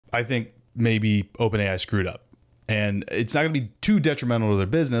I think maybe OpenAI screwed up. And it's not going to be too detrimental to their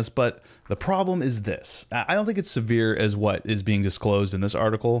business, but the problem is this. I don't think it's severe as what is being disclosed in this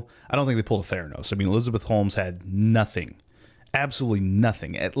article. I don't think they pulled a Theranos. I mean, Elizabeth Holmes had nothing, absolutely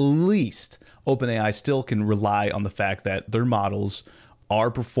nothing. At least OpenAI still can rely on the fact that their models are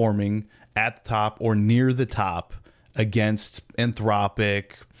performing at the top or near the top against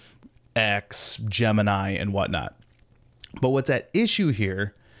Anthropic, X, Gemini, and whatnot. But what's at issue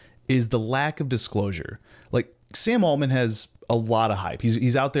here is the lack of disclosure. Like, Sam Altman has a lot of hype.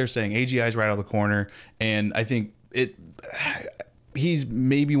 He's out there saying AGI is right out of the corner, and I think he's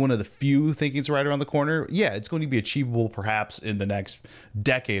maybe one of the few thinking it's right around the corner. Yeah, it's going to be achievable perhaps in the next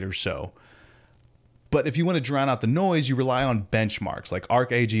decade or so. But if you want to drown out the noise, you rely on benchmarks like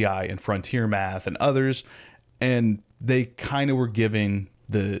ArcAGI and FrontierMath and others, and they kind of were giving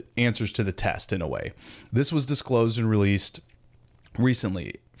the answers to the test in a way. This was disclosed and released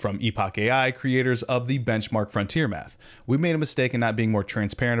recently from Epoch AI, creators of the benchmark FrontierMath. We made a mistake in not being more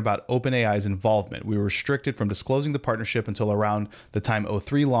transparent about OpenAI's involvement. We were restricted from disclosing the partnership until around the time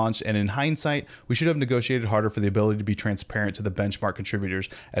O3 launched, and in hindsight, we should have negotiated harder for the ability to be transparent to the benchmark contributors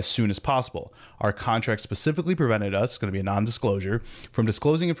as soon as possible. Our contract specifically prevented us, it's going to be a non-disclosure, from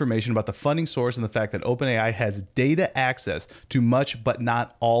disclosing information about the funding source and the fact that OpenAI has data access to much but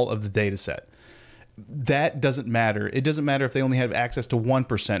not all of the data set. That doesn't matter. It doesn't matter if they only have access to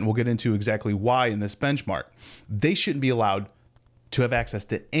 1%. We'll get into exactly why in this benchmark. They shouldn't be allowed to have access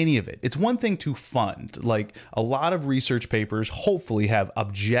to any of it. It's one thing to fund. Like, a lot of research papers hopefully have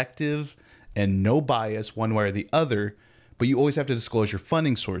objective and no bias one way or the other, but you always have to disclose your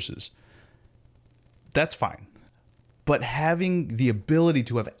funding sources. That's fine. But having the ability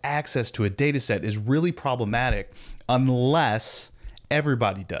to have access to a data set is really problematic unless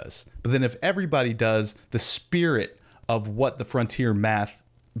everybody does. But then if everybody does, the spirit of what the FrontierMath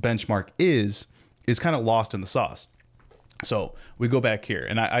benchmark is kind of lost in the sauce. So we go back here,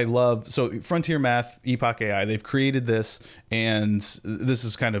 and I love, so FrontierMath, Epoch AI, they've created this, and this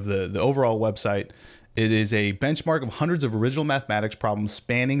is kind of the overall website. It is a benchmark of hundreds of original mathematics problems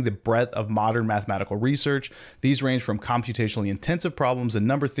spanning the breadth of modern mathematical research. These range from computationally intensive problems in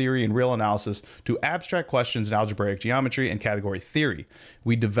number theory and real analysis to abstract questions in algebraic geometry and category theory.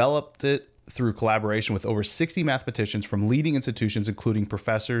 We developed it through collaboration with over 60 mathematicians from leading institutions, including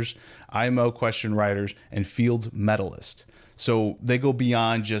professors, IMO question writers, and Fields medalists. So they go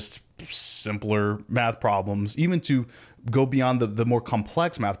beyond just simpler math problems, even to go beyond the more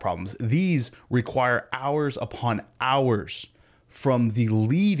complex math problems. These require hours upon hours from the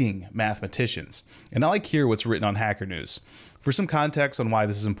leading mathematicians. And I like here what's written on Hacker News. For some context on why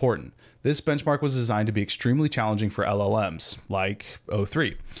this is important, this benchmark was designed to be extremely challenging for LLMs, like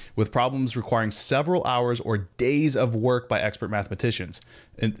O3, with problems requiring several hours or days of work by expert mathematicians.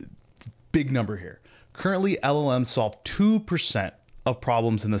 And big number here. Currently, LLMs solve 2% of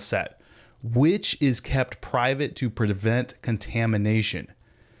problems in the set, which is kept private to prevent contamination.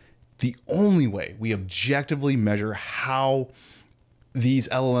 The only way we objectively measure how these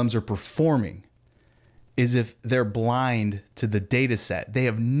LLMs are performing is if they're blind to the data set. They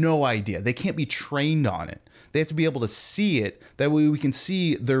have no idea. They can't be trained on it. They have to be able to see it. That way we can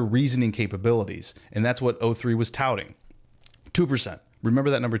see their reasoning capabilities. And that's what O3 was touting. 2%.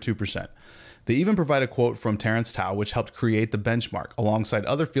 Remember that number, 2%. They even provide a quote from Terence Tao, which helped create the benchmark alongside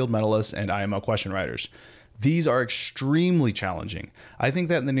other field medalists and IMO question writers. These are extremely challenging. I think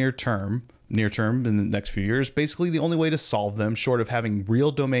that in the near term, in the next few years, basically the only way to solve them, short of having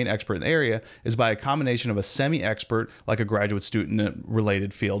real domain expert in the area, is by a combination of a semi-expert, like a graduate student in a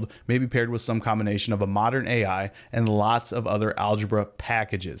related field, maybe paired with some combination of a modern AI and lots of other algebra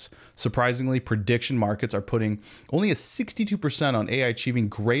packages. Surprisingly, prediction markets are putting only a 62% on AI achieving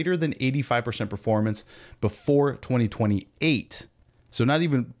greater than 85% performance before 2028. So not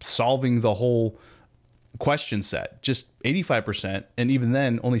even solving the whole question set, just 85%, and even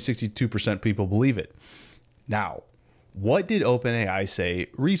then only 62% people believe it. Now, what did OpenAI say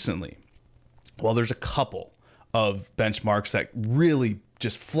recently? Well, there's a couple of benchmarks that really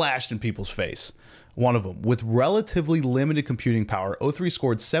just flashed in people's face. One of them, with relatively limited computing power, O3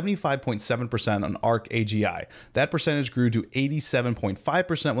 scored 75.7% on ArcAGI. That percentage grew to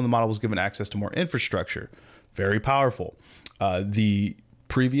 87.5% when the model was given access to more infrastructure. Very powerful. The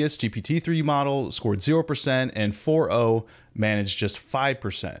previous GPT-3 model scored 0%, and 4.0 managed just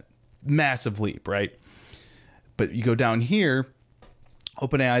 5%. Massive leap, right? But you go down here,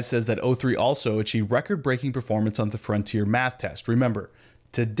 OpenAI says that O3 also achieved record-breaking performance on the FrontierMath test. Remember,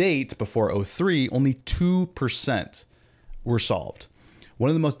 to date, before O3, only 2% were solved. one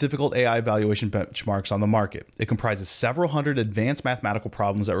of the most difficult AI evaluation benchmarks on the market. It comprises several hundred advanced mathematical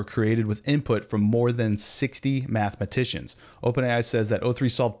problems that were created with input from more than 60 mathematicians. OpenAI says that O3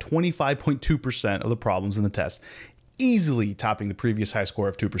 solved 25.2% of the problems in the test, easily topping the previous high score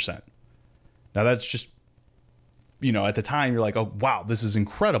of 2%. Now that's just, you know, at the time you're like, oh, wow, this is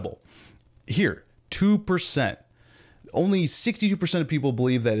incredible. Here, 2%. Only 62% of people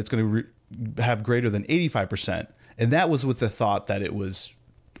believe that it's going to have greater than 85%. And that was with the thought that it was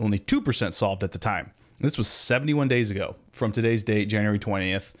only 2% solved at the time. This was 71 days ago from today's date, January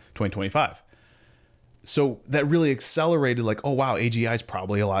 20th, 2025. So that really accelerated, like, oh, wow, AGI is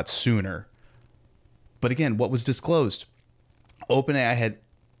probably a lot sooner. But again, what was disclosed? OpenAI had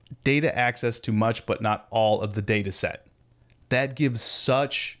data access to much, but not all of the data set. That gives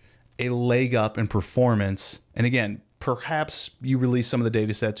such a leg up in performance. And again, perhaps you release some of the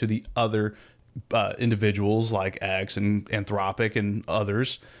data set to the other individuals like X and Anthropic and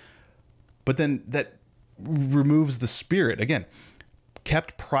others, but then that removes the spirit. Again,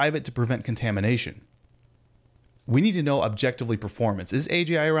 kept private to prevent contamination. We need to know objectively performance. Is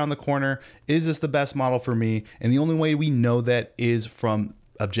AGI around the corner? Is this the best model for me? And the only way we know that is from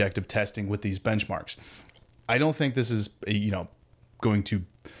objective testing with these benchmarks. I don't think this is, you know, going to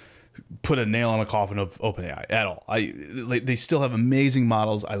put a nail in a coffin of OpenAI at all. They still have amazing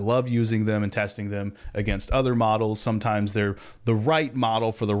models. I love using them and testing them against other models. Sometimes they're the right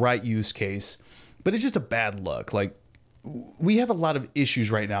model for the right use case, but it's just a bad look. Like, we have a lot of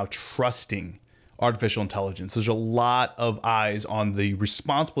issues right now trusting artificial intelligence. There's a lot of eyes on the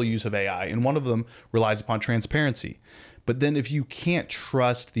responsible use of AI, and one of them relies upon transparency. But then if you can't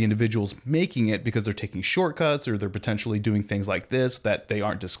trust the individuals making it because they're taking shortcuts or they're potentially doing things like this that they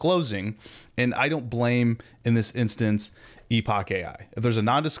aren't disclosing, and I don't blame, in this instance, Epoch AI. If there's a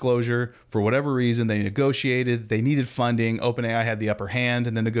non-disclosure, for whatever reason, they negotiated, they needed funding, OpenAI had the upper hand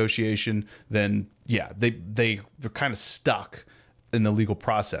in the negotiation, then yeah, they're kind of stuck in the legal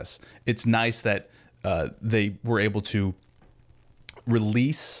process. It's nice that they were able to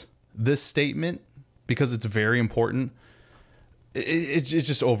release this statement because it's very important. It's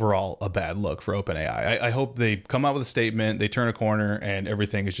just overall a bad look for OpenAI. I hope they come out with a statement, they turn a corner, and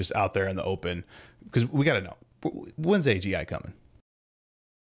everything is just out there in the open. Because we got to know, when's AGI coming?